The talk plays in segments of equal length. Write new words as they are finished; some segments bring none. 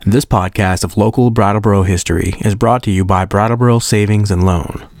This podcast of local Brattleboro history is brought to you by Brattleboro Savings and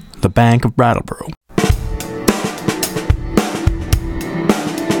Loan, the Bank of Brattleboro.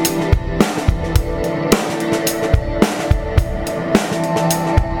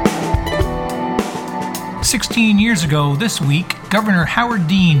 Years ago this week, Governor Howard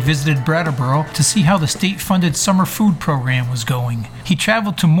Dean visited Brattleboro to see how the state-funded summer food program was going. He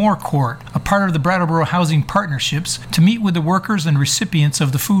traveled to Moore Court, a part of the Brattleboro Housing Partnerships, to meet with the workers and recipients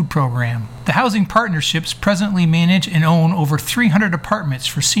of the food program. The Housing Partnerships presently manage and own over 300 apartments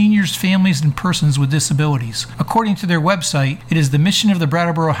for seniors, families, and persons with disabilities. According to their website, it is the mission of the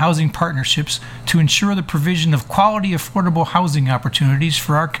Brattleboro Housing Partnerships to ensure the provision of quality, affordable housing opportunities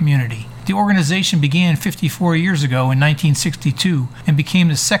for our community. The organization began 54 years ago in 1962 and became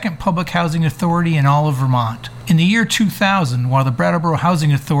the second public housing authority in all of Vermont. In the year 2000, while the Brattleboro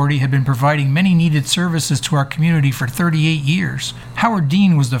Housing Authority had been providing many needed services to our community for 38 years, Howard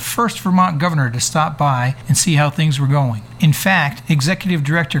Dean was the first Vermont governor to stop by and see how things were going. In fact, Executive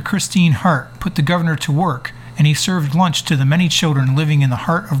Director Christine Hart put the governor to work, and he served lunch to the many children living in the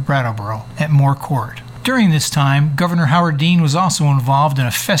heart of Brattleboro at Moore Court. During this time, Governor Howard Dean was also involved in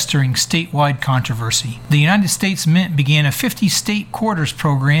a festering statewide controversy. The United States Mint began a 50-state quarters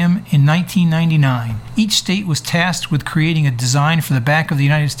program in 1999. Each state was tasked with creating a design for the back of the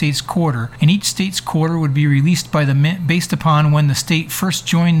United States quarter, and each state's quarter would be released by the Mint based upon when the state first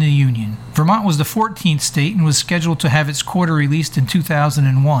joined the Union. Vermont was the 14th state and was scheduled to have its quarter released in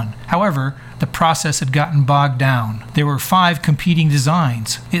 2001. However, the process had gotten bogged down. There were 5 competing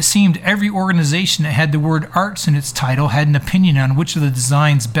designs. It seemed every organization that had the word arts in its title had an opinion on which of the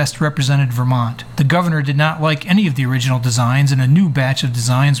designs best represented Vermont. The governor did not like any of the original designs, and a new batch of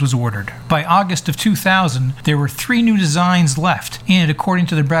designs was ordered. By August of 2000, there were 3 new designs left, and according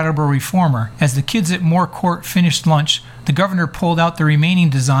to the Brattleboro Reformer, as the kids at Moore Court finished lunch, the governor pulled out the remaining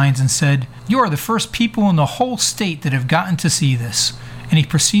designs and said, "You are the first people in the whole state that have gotten to see this." And he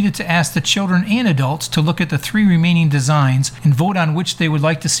proceeded to ask the children and adults to look at the 3 remaining designs and vote on which they would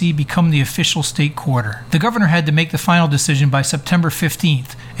like to see become the official state quarter. The governor had to make the final decision by September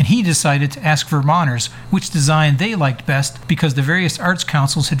 15th, and he decided to ask Vermonters which design they liked best because the various arts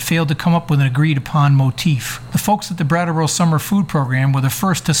councils had failed to come up with an agreed-upon motif. The folks at the Brattleboro Summer Food Program were the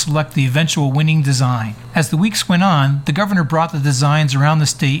first to select the eventual winning design. As the weeks went on, the governor brought the designs around the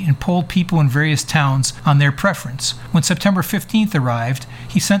state and polled people in various towns on their preference. When September 15th arrived,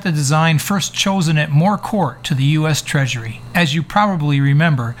 he sent the design first chosen at Moore Court to the U.S. Treasury. As you probably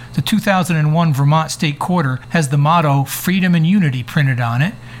remember, the 2001 Vermont State Quarter has the motto "Freedom and Unity" printed on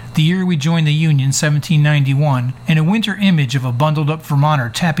it, the year we joined the Union, 1791, and a winter image of a bundled-up Vermonter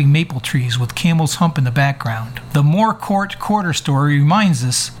tapping maple trees with Camel's Hump in the background. The Moore Court quarter story reminds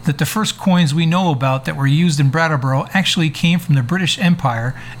us that the first coins we know about that were used in Brattleboro actually came from the British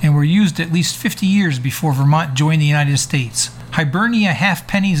Empire and were used at least 50 years before Vermont joined the United States. Hibernia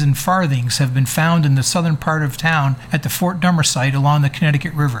halfpennies and farthings have been found in the southern part of town at the Fort Dummer site along the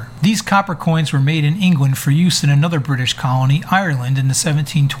Connecticut River. These copper coins were made in England for use in another British colony, Ireland, in the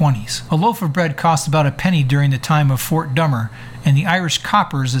 1720s. A loaf of bread cost about a penny during the time of Fort Dummer, and the Irish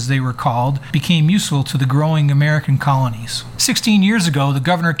coppers, as they were called, became useful to the growing American colonies. 16 years ago, the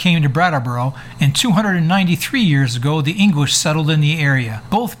governor came to Brattleboro, and 293 years ago, the English settled in the area.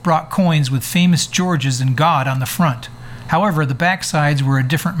 Both brought coins with famous Georges and God on the front. However, the backsides were a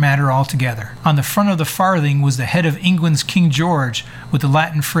different matter altogether. On the front of the farthing was the head of England's King George with the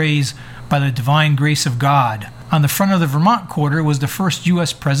Latin phrase, "By the divine grace of God." On the front of the Vermont quarter was the first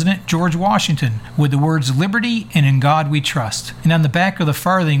U.S. President, George Washington, with the words "Liberty" and "In God We Trust." And on the back of the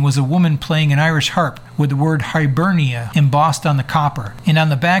farthing was a woman playing an Irish harp with the word Hibernia embossed on the copper. And on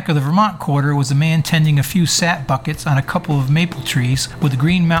the back of the Vermont quarter was a man tending a few sap buckets on a couple of maple trees with the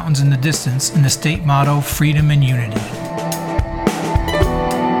Green Mountains in the distance and the state motto, "Freedom and Unity."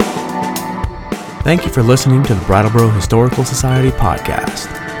 Thank you for listening to the Brattleboro Historical Society podcast.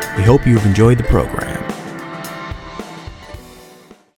 We hope you have enjoyed the program.